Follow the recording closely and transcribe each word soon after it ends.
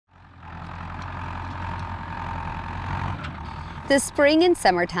The spring and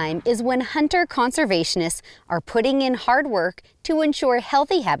summertime is when hunter conservationists are putting in hard work to ensure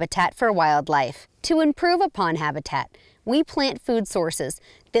healthy habitat for wildlife. To improve upon habitat, we plant food sources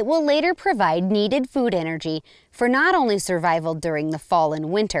that will later provide needed food energy for not only survival during the fall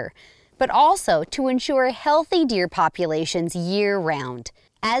and winter, but also to ensure healthy deer populations year-round.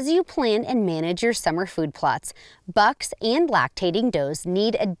 As you plan and manage your summer food plots, bucks and lactating does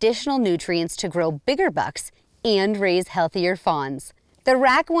need additional nutrients to grow bigger bucks and raise healthier fawns. The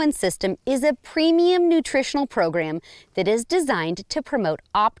RAC1 system is a premium nutritional program that is designed to promote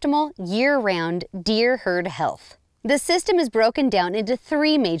optimal year-round deer herd health. The system is broken down into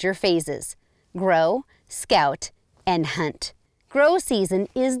 3 major phases: grow, scout, and hunt. Grow season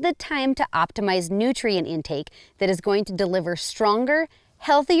is the time to optimize nutrient intake that is going to deliver stronger,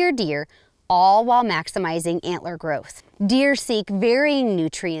 healthier deer, all while maximizing antler growth. Deer seek varying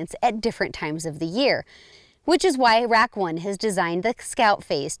nutrients at different times of the year, which is why RAC1 has designed the scout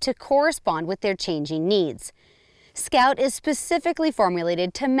phase to correspond with their changing needs. Scout is specifically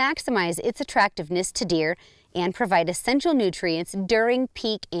formulated to maximize its attractiveness to deer and provide essential nutrients during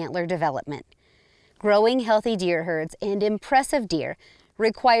peak antler development. Growing healthy deer herds and impressive deer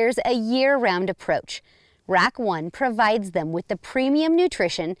requires a year-round approach. RAC1 provides them with the premium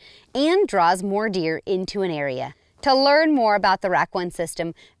nutrition and draws more deer into an area. To learn more about the RAC1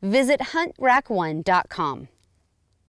 system, visit huntrac1.com.